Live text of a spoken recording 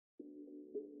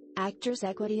Actors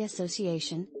Equity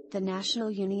Association, the national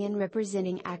union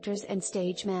representing actors and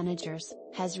stage managers,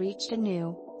 has reached a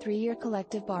new, 3-year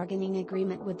collective bargaining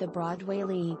agreement with the Broadway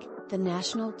League, the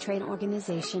national trade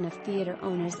organization of theater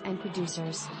owners and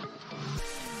producers.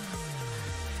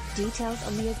 Details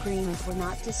on the agreement were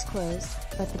not disclosed,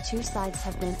 but the two sides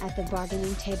have been at the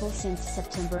bargaining table since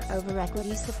September over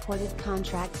equity-supported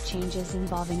contract changes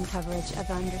involving coverage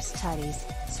of understudies,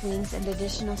 swings and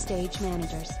additional stage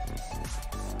managers.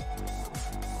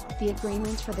 The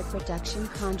agreement for the production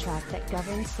contract that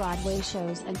governs Broadway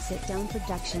shows and sit-down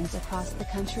productions across the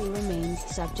country remains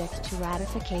subject to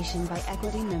ratification by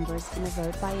equity members and a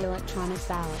vote by electronic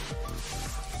ballot.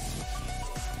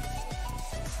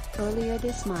 Earlier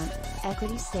this month,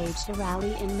 Equity staged a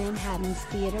rally in Manhattan's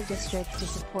theater district to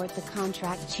support the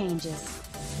contract changes.